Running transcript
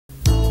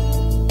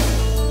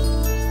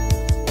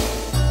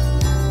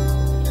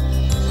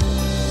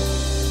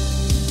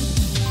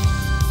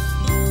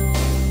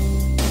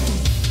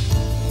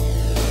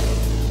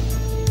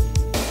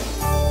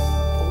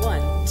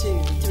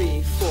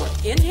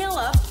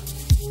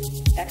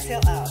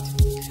Exhale out.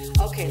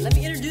 Okay, let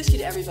me introduce you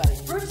to everybody.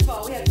 First of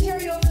all, we have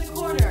Terry over the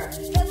corner,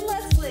 and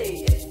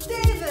Leslie, it's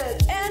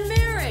David, and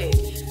Mary.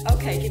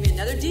 Okay, give me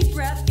another deep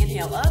breath.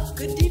 Inhale up,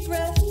 good deep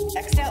breath.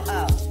 Exhale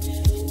out.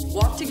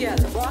 Walk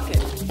together, rock it.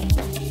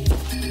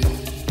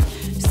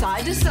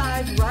 Side to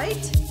side,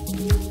 right.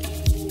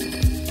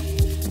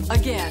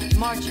 Again,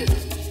 march it.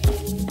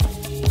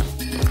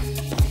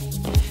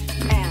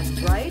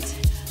 And right,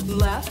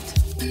 left.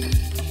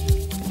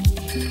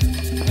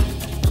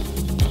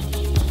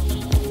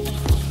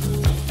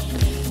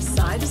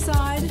 Side to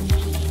side.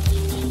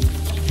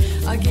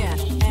 Again,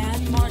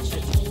 and march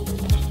it.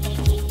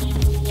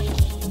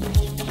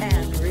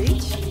 And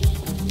reach.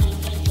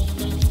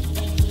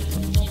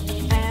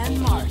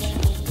 And march.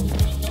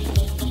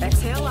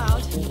 Exhale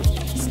out.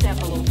 Step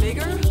a little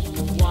bigger,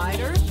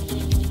 wider.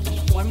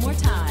 One more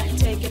time.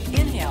 Take it.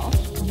 Inhale.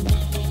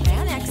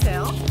 And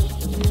exhale.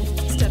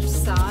 Step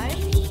side.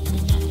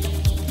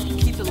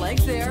 Keep the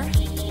legs there.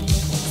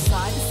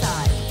 Side to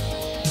side.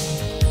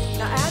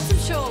 Now add some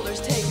shoulders.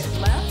 Take it.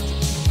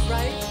 Left,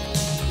 right,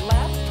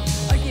 left.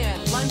 Again,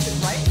 lunge it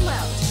right and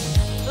left.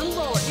 A little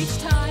lower each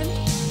time.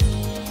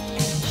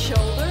 And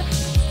shoulder.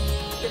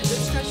 Get a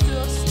good stretch to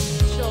those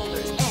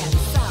shoulders. And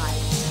side,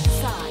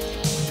 side,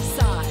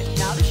 side.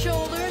 Now the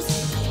shoulders.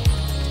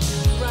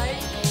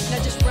 Right.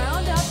 Now just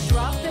round up,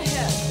 drop the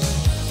head.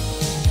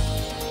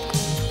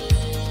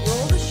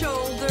 Roll the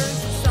shoulders.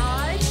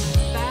 Side,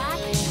 back,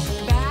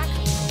 back.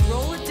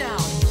 Roll it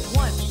down.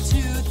 1,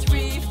 2,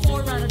 3,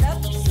 4. Round it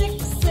up.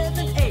 6,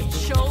 7, 8.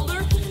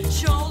 Shoulder,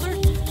 shoulder.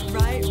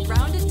 Right.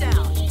 Round it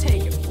down.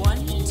 Take it.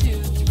 1,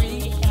 2,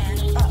 3,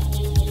 and up.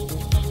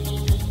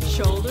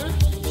 Shoulder,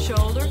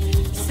 shoulder.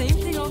 Same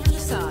thing over to the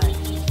side.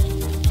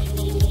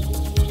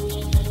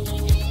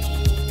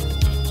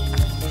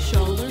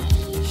 Shoulder,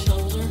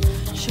 shoulder,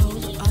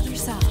 shoulder. Other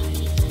side.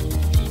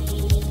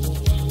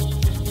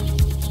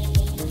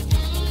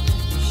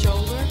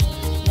 Shoulder.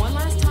 One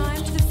last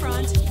time to the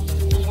front.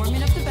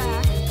 Warming up the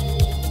back.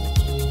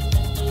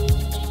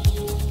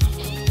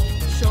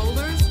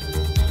 Shoulders.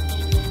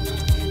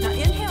 Now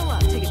inhale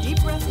up. Take a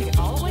deep breath. Take it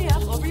all the way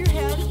up over your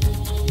head.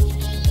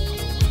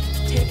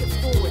 Take it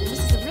forward. This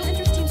is a real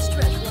interesting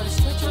stretch. We want to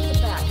stretch out the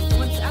back. The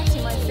one's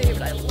actually my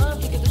favorite. I love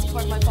to get this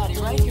part of my body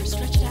right here.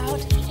 Stretch it out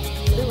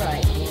to the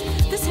right.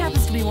 This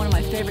happens to be one of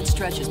my favorite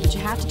stretches, but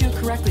you have to do it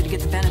correctly to get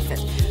the benefit.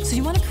 So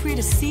you want to create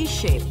a C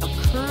shape, a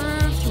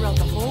curve throughout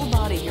the whole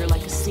body here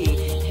like a C.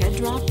 Head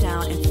drop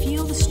down and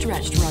feel the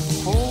stretch throughout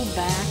the whole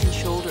back and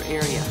shoulder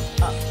area.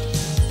 Up,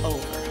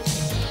 over.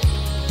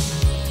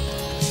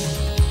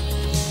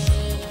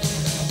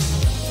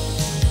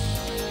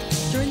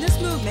 During this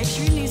move, make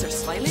sure your knees are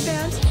slightly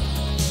bent.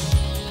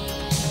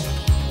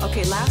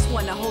 Okay, last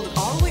one. Now hold it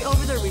all the way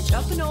over there. Reach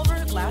up and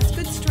over. Last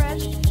good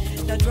stretch.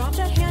 Now drop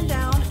that hand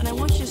down, and I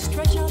want you to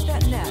stretch out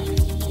that neck.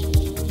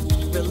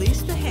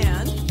 Release the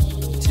hand.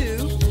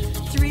 2,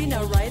 3.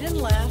 Now right and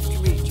left.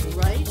 Reach.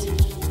 Right,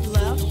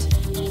 left,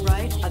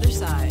 right. Other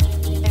side.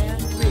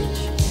 And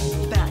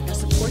reach. Back. Now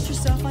support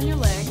yourself on your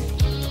leg.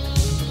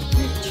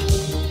 Reach.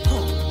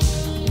 Pull.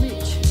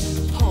 Reach.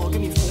 Pull.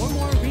 Give me 4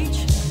 more. Reach.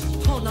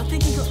 Pull. Now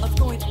think of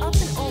going up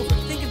and over.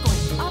 Think of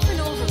going up and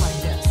over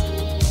like this.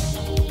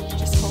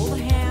 Just hold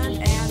the hand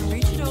and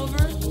reach it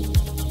over. A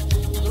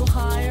little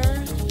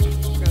higher.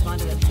 Grab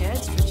onto that head.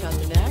 Stretch out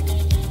the neck.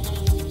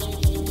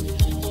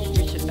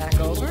 Reach it back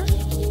over.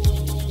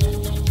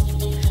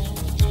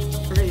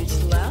 Reach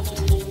left,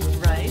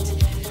 right.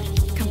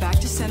 Come back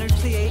to center.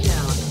 Plie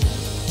down.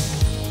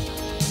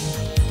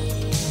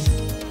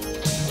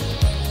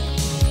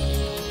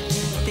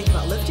 Think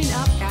about lifting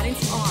up, adding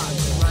some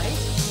arms. Right,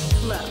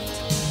 left.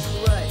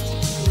 Right,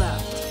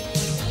 left.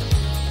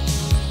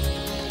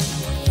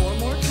 4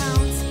 more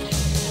counts.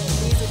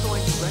 Knees are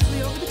going directly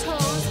over the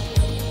toes.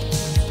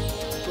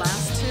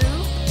 Last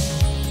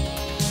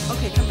 2.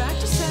 Okay, come back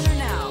to center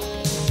now.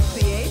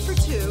 Plie for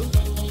 2.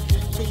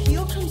 The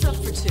heel comes up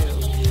for 2.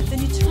 Then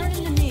you turn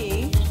in the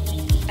knee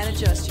and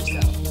adjust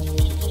yourself.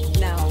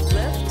 Now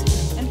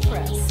lift and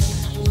press.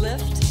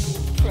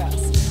 Lift,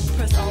 press.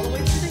 Press all the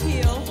way through the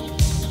heel.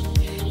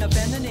 Now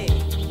bend the knee.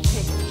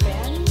 Take it.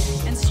 Bend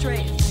and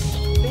straighten.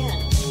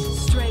 Bend,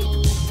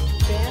 straighten,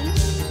 bend,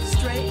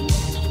 straighten.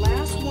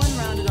 Last one,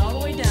 round it all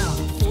the way down.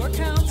 4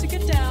 counts to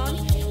get down.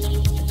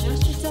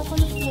 Adjust yourself on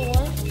the floor.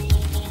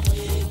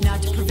 Now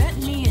to prevent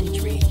knee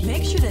injury,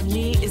 make sure the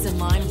knee is in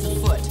line with the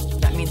foot.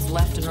 That means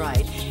left and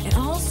right. And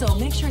also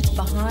make sure it's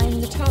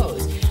behind the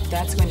toes.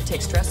 That's going to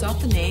take stress off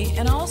the knee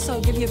and also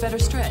give you a better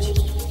stretch.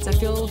 Does that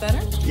feel a little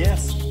better?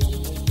 Yes.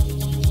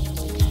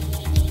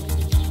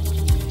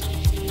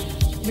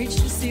 Reach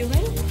the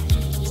ceiling.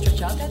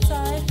 Stretch out that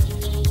side.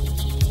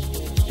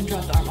 And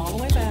drop the arm all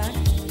the way back.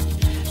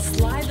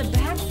 Slide the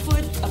back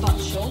foot about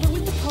shoulder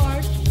width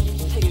apart.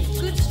 Take a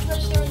good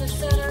stretch there in the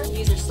center.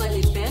 Knees are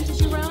slightly bent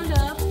as you round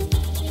up.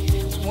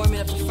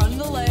 Warming up the front of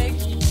the leg.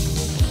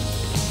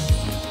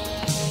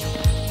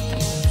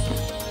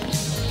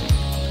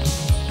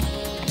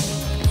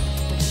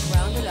 Just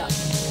round it up.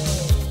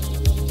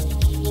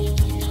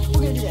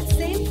 We're going to do that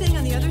same thing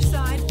on the other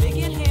side. Big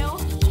inhale.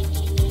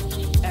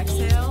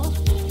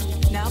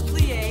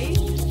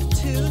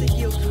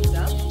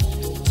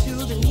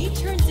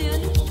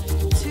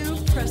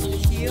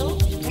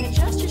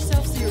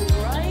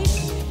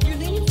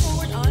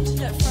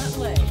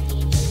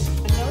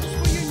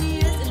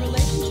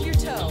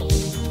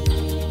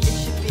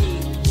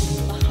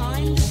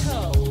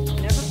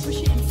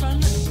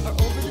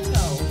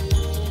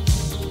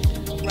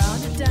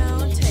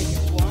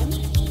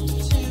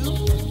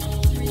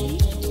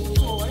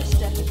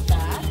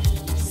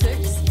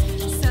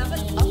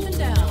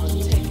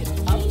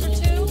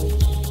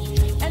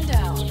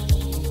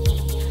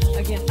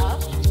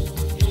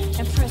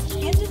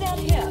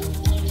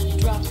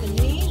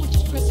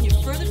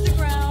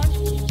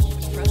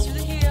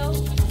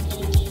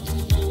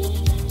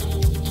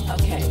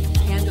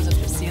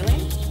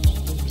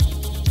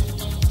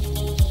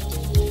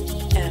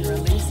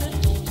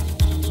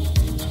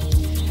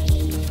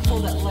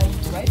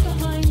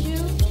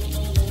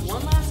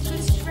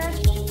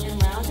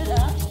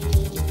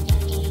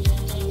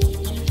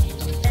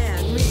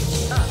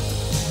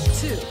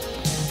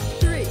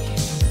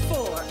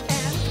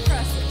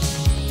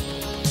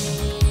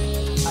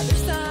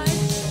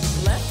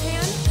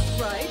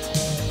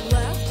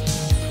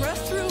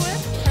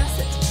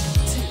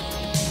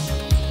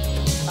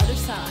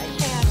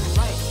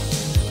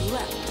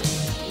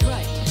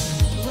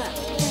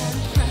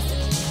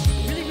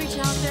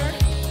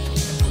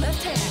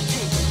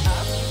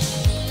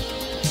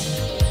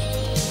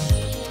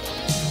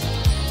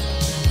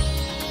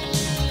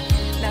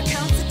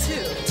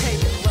 two.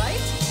 Take it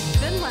right,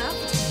 then left,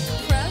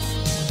 press,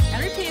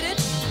 and repeat it.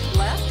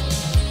 Left.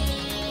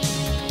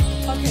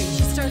 Okay, you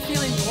should start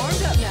feeling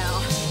warmed up now.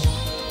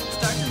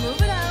 Start to move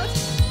it out,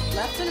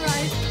 left and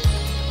right.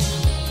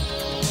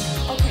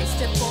 Okay,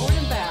 step forward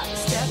and back.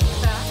 Step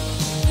back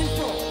and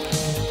forward.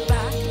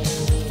 Back,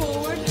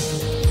 forward.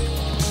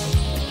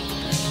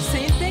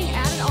 Same thing,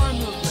 add an arm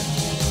movement.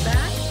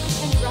 Back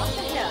and drop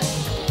the head.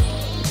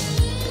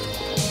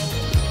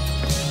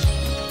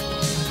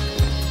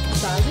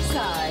 Side to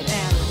side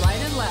and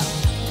right and left.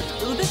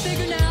 A little bit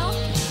bigger now,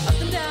 up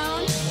and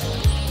down.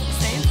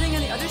 Same thing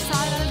on the other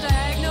side on a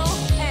diagonal.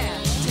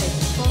 And take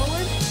it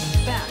forward,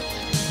 back,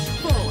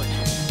 forward,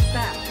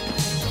 back,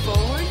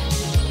 forward.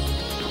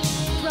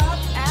 Drop,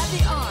 add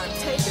the arm,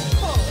 take it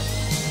forward,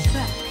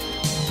 back.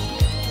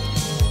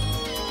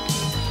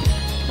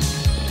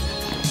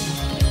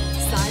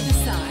 Side to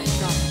side,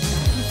 drop it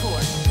back and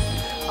forth.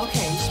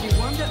 Okay, you should be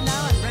warmed up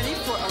now and ready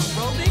for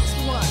aerobics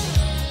 1.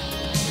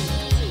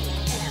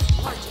 And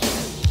march it, 2,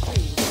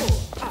 3,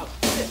 4, out,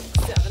 6,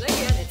 7,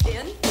 again, it's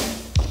in.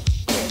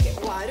 Take it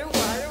wider,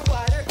 wider,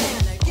 wider,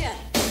 and again.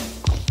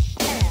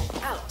 And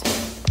out.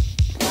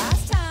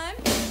 Last time.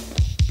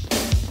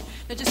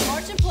 Now just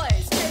march in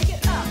place, take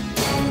it up.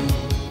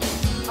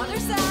 Other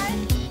side,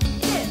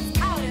 in,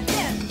 out and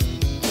in.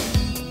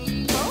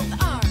 Both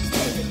arms,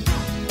 take it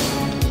out.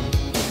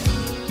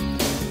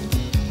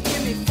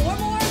 Give me 4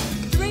 more,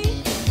 3,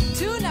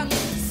 2, now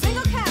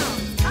single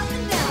count, up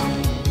and down.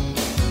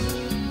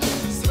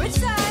 Switch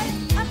side,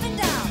 up and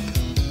down.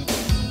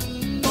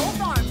 Both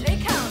arms,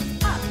 8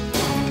 counts, up.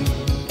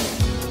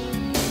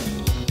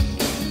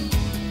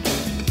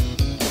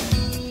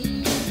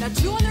 Now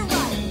 2 on the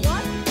right,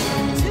 1,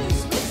 2,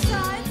 switch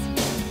sides.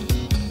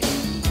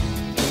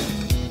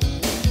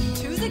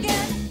 2s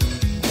again.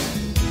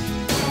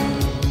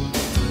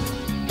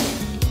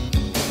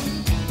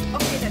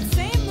 Okay, that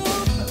same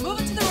move, but move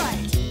it to the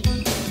right.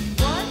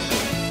 1,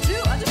 2,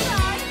 other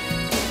side.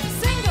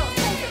 Single,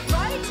 take it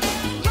right,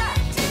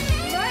 left,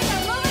 right,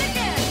 now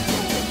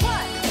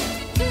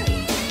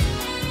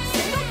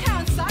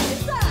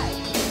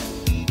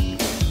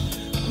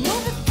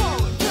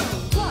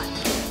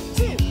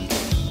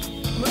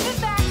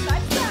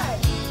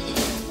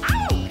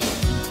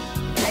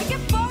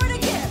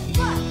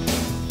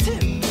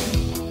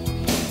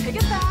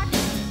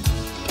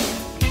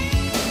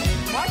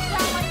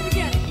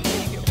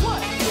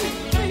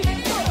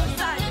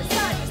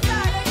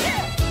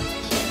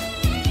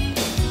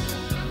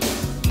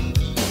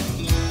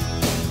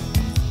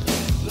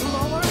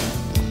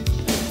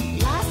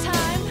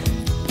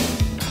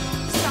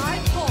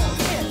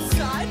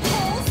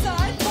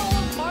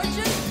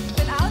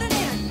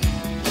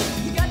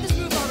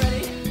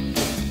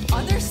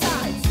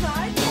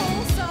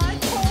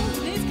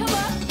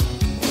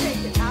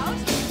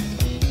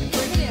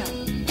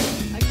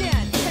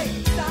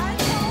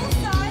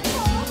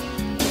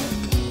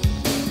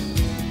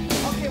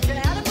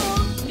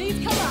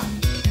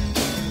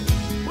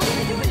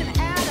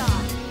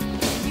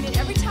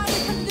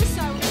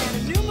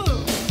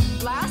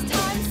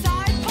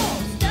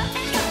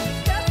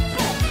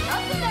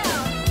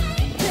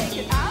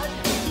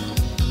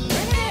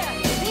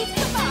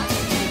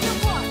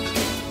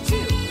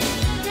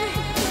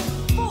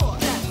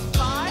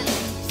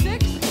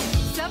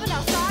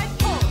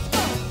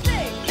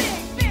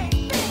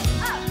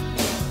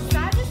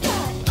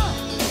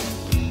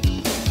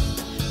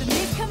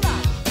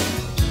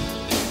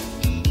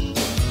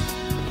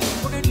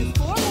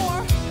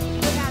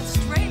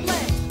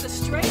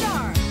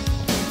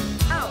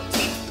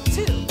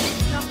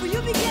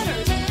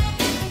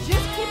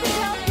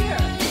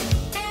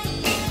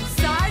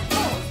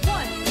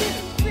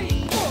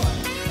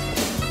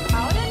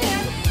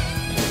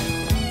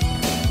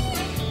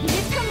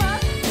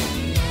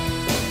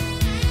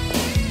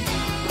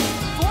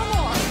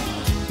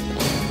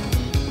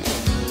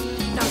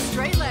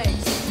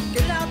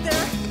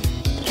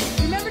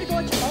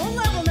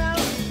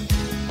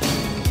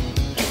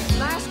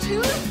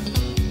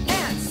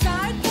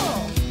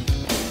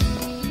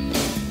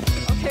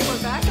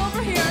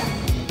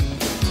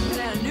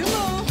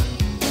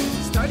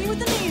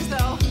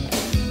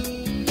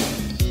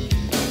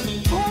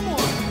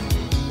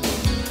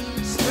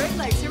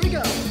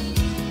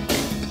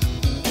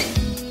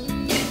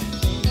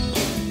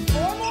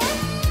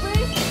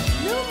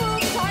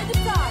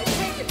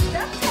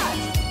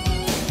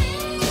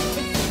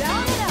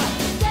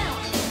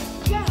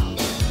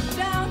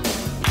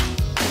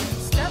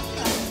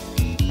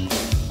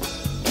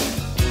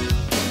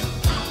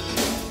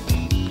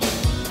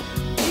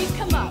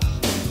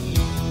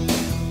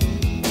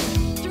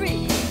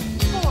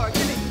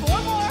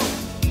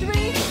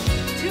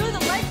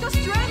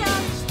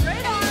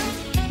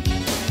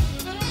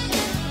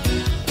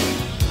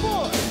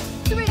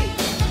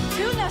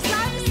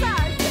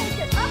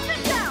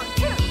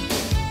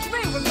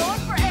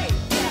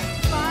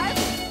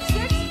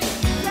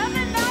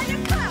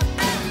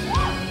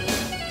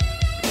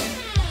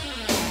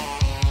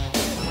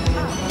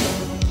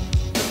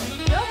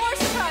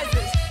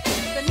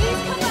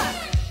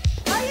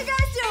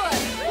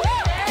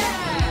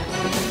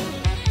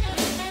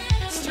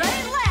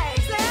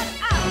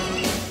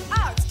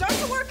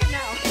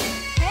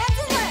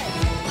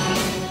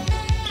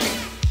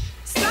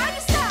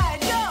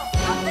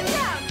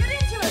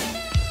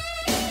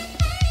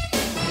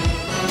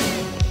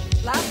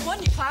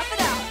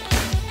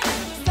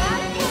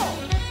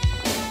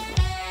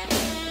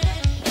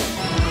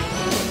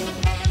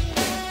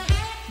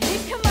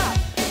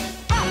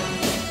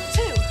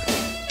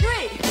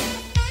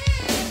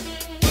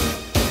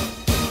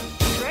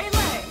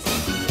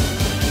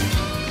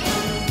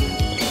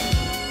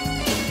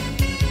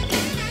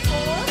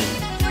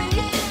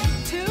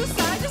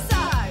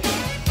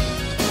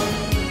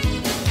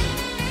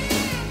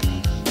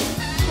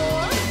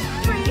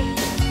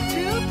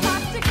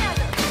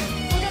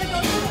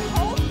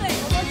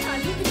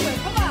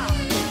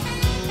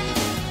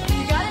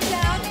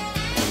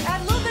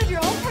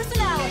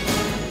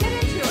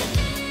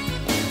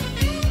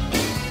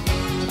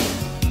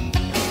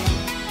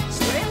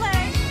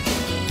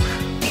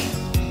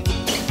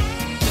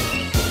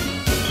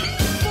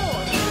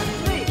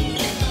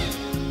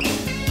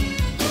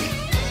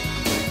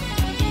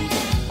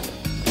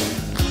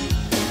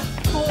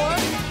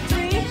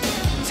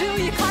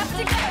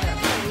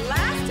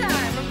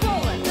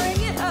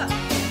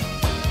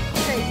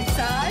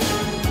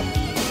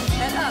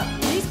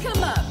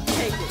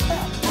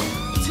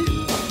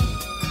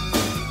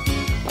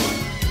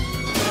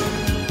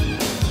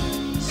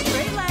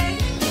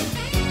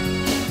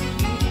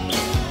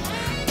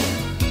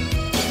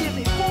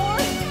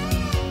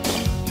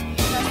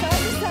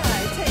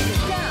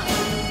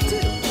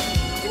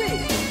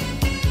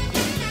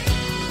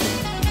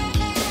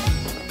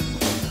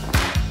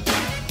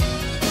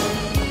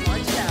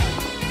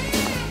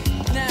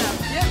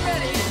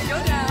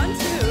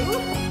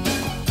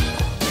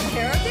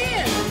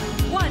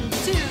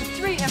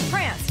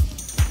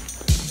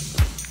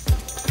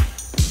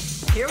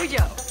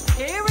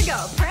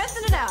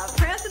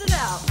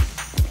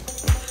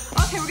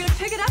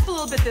pick it up a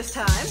little bit this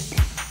time.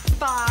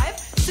 5,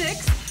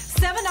 6,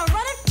 7. Now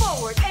run it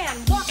forward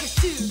and walk it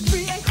 2,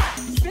 3 and clap.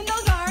 Spin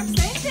those arms.